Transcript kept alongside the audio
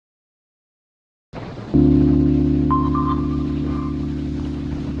I've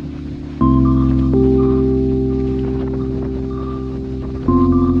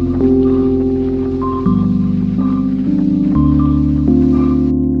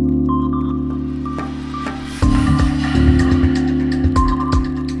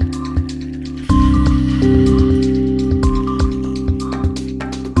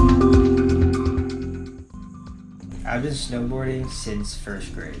been snowboarding since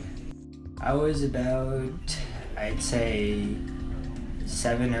first grade. I was about, I'd say,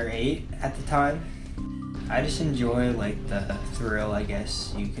 7 or 8 at the time. I just enjoy like the thrill, I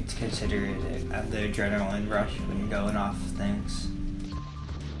guess you could consider it, the adrenaline rush when you're going off things.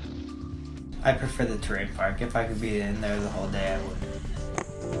 I prefer the terrain park. If I could be in there the whole day,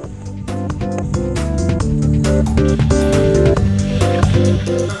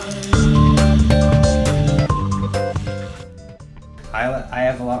 I would. I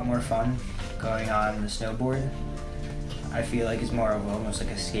have a lot more fun going on the snowboard. I feel like it's more of almost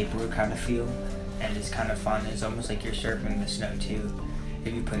like a skateboard kind of feel, and it's kind of fun. It's almost like you're surfing the snow too,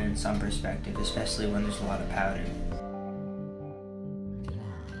 if you put it in some perspective, especially when there's a lot of powder.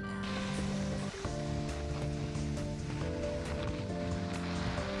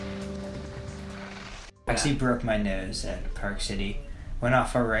 I actually broke my nose at Park City. Went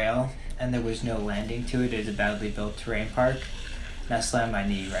off a rail and there was no landing to it. It was a badly built terrain park. And I slammed my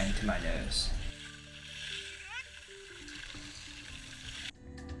knee right into my nose.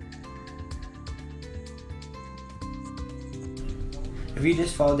 If you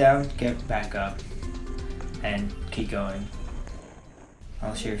just fall down, get back up and keep going.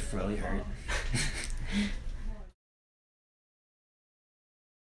 Unless you're really hurt.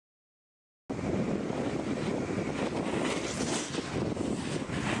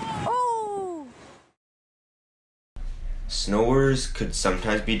 Snowboarders could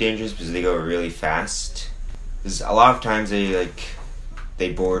sometimes be dangerous because they go really fast. Because a lot of times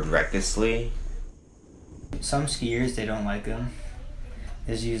they board recklessly. Some skiers, they don't like them.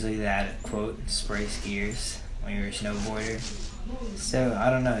 There's usually that quote, spray skiers, when you're a snowboarder. So,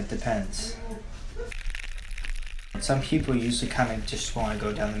 I don't know, it depends. Some people usually kind of just want to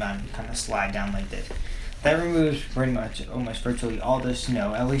go down the mountain, kind of slide down like this. That removes pretty much, almost virtually all the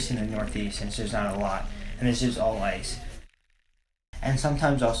snow, at least in the Northeast, since there's not a lot, and it's just all ice. And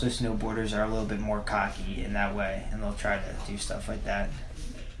sometimes also snowboarders are a little bit more cocky in that way, and they'll try to do stuff like that.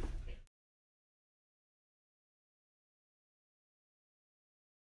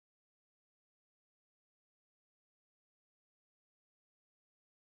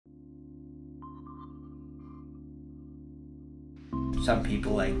 Some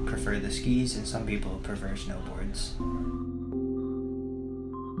people prefer the skis, and some people prefer snowboards.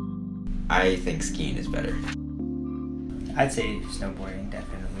 I think skiing is better. I'd say snowboarding,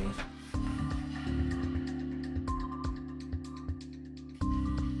 definitely.